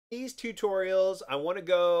These tutorials, I want to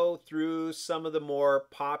go through some of the more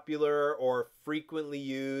popular or frequently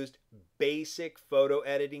used basic photo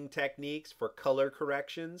editing techniques for color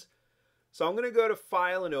corrections. So I'm going to go to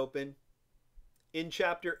File and Open. In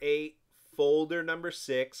Chapter 8, Folder number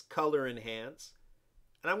 6, Color Enhance.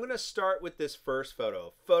 And I'm going to start with this first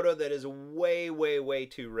photo that is way, way, way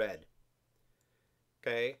too red.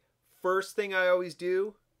 Okay, first thing I always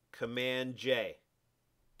do, Command J,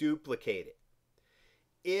 duplicate it.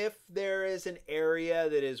 If there is an area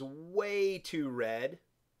that is way too red,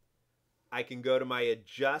 I can go to my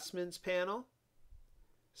Adjustments panel,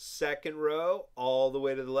 second row, all the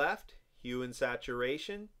way to the left, Hue and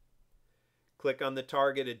Saturation. Click on the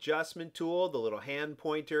Target Adjustment tool, the little hand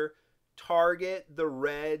pointer. Target the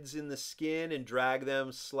reds in the skin and drag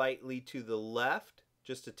them slightly to the left,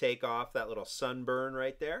 just to take off that little sunburn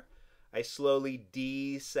right there. I slowly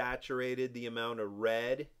desaturated the amount of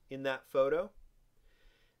red in that photo.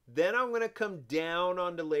 Then I'm going to come down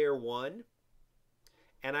onto layer 1,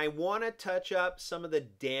 and I want to touch up some of the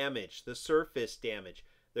damage, the surface damage.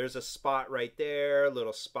 There's a spot right there, a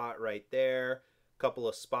little spot right there, a couple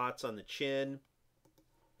of spots on the chin.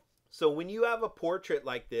 So when you have a portrait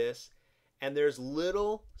like this and there's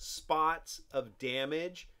little spots of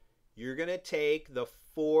damage, you're going to take the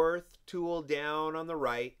fourth tool down on the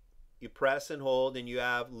right, you press and hold, and you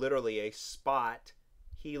have literally a spot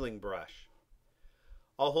healing brush.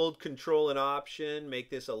 I'll hold Control and Option,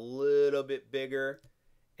 make this a little bit bigger.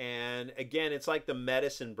 And again, it's like the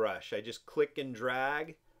medicine brush. I just click and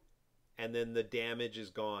drag, and then the damage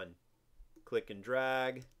is gone. Click and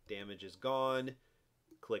drag, damage is gone.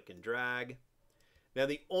 Click and drag. Now,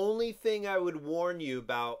 the only thing I would warn you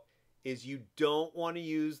about is you don't want to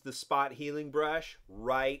use the spot healing brush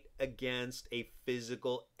right against a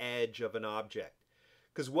physical edge of an object.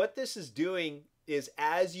 Because what this is doing is,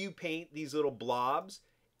 as you paint these little blobs,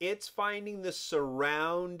 it's finding the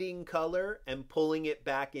surrounding color and pulling it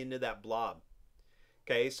back into that blob.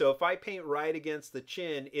 Okay, so if I paint right against the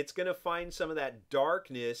chin, it's going to find some of that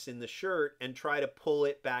darkness in the shirt and try to pull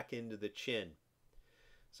it back into the chin.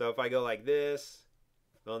 So if I go like this,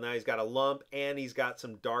 well, now he's got a lump and he's got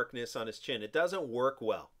some darkness on his chin. It doesn't work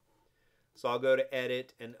well. So I'll go to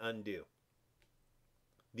Edit and Undo.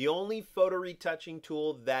 The only photo retouching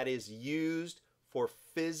tool that is used for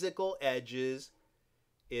physical edges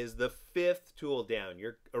is the fifth tool down,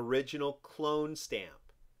 your original clone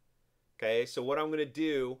stamp. Okay, so what I'm going to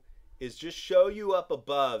do is just show you up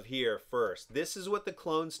above here first. This is what the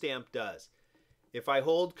clone stamp does. If I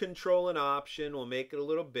hold Control and Option, we'll make it a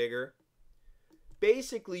little bigger.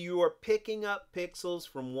 Basically, you are picking up pixels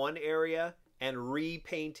from one area and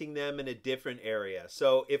repainting them in a different area.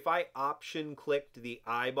 So if I Option clicked the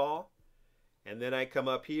eyeball, and then I come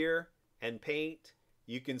up here and paint,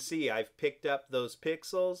 you can see I've picked up those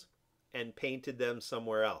pixels and painted them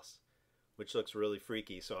somewhere else, which looks really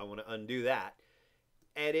freaky. So I want to undo that.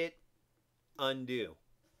 Edit, Undo.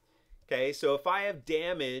 Okay, so if I have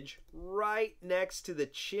damage right next to the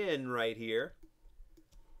chin right here,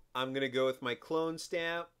 I'm going to go with my clone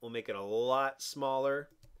stamp. We'll make it a lot smaller.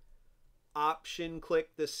 Option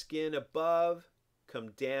click the skin above,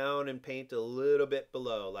 come down and paint a little bit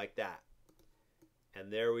below like that.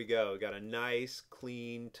 And there we go. We got a nice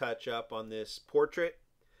clean touch up on this portrait.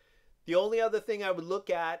 The only other thing I would look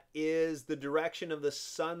at is the direction of the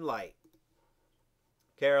sunlight.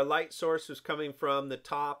 Okay, our light source was coming from the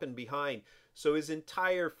top and behind, so his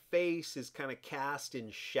entire face is kind of cast in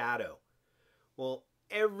shadow. Well,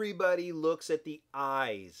 everybody looks at the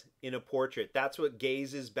eyes in a portrait. That's what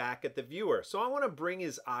gazes back at the viewer. So I want to bring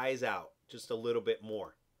his eyes out just a little bit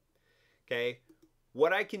more. Okay,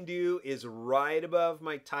 what I can do is right above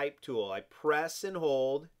my Type tool, I press and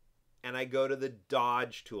hold, and I go to the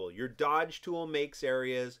Dodge tool. Your Dodge tool makes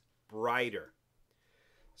areas brighter.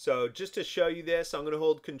 So just to show you this, I'm going to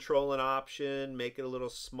hold Control and Option, make it a little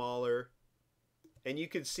smaller. And you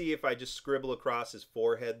can see if I just scribble across his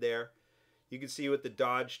forehead there, you can see what the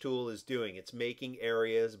Dodge tool is doing. It's making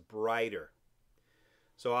areas brighter.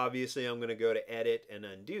 So obviously I'm going to go to Edit and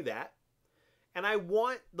undo that. And I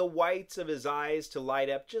want the whites of his eyes to light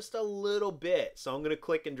up just a little bit. So I'm going to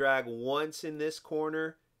click and drag once in this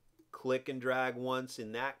corner, click and drag once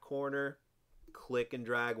in that corner, click and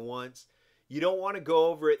drag once. You don't want to go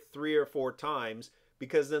over it 3 or 4 times,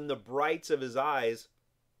 because then the brights of his eyes,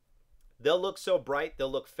 they'll look so bright they'll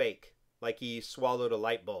look fake, like he swallowed a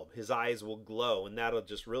light bulb. His eyes will glow, and that'll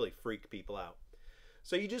just really freak people out.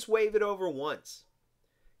 So you just wave it over once.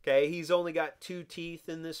 Okay, he's only got 2 teeth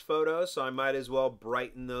in this photo, so I might as well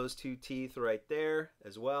brighten those 2 teeth right there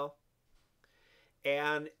as well.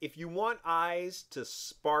 And if you want eyes to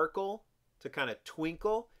sparkle, to kind of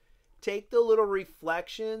twinkle, take the little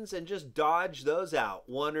reflections and just dodge those out.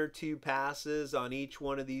 1 or 2 passes on each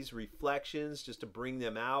one of these reflections just to bring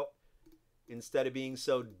them out. Instead of being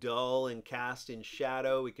so dull and cast in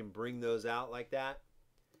shadow, we can bring those out like that.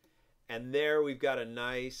 And there we've got a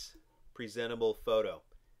nice presentable photo.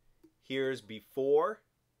 Here's before.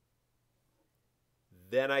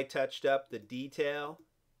 Then I touched up the detail.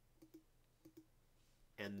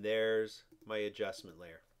 And there's my adjustment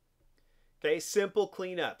layer. Okay, simple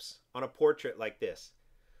cleanups on a portrait like this.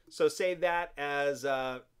 So save that as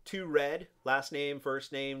 2 red, last name,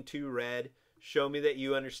 first name, 2 red. Show me that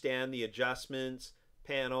you understand the adjustments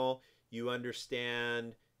panel. You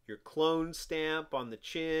understand your clone stamp on the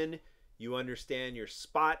chin. You understand your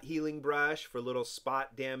spot healing brush for little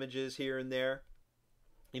spot damages here and there.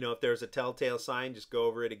 You know, if there's a telltale sign, just go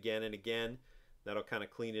over it again and again. That'll kind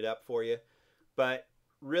of clean it up for you. But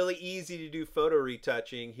really easy to do photo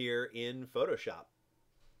retouching here in Photoshop.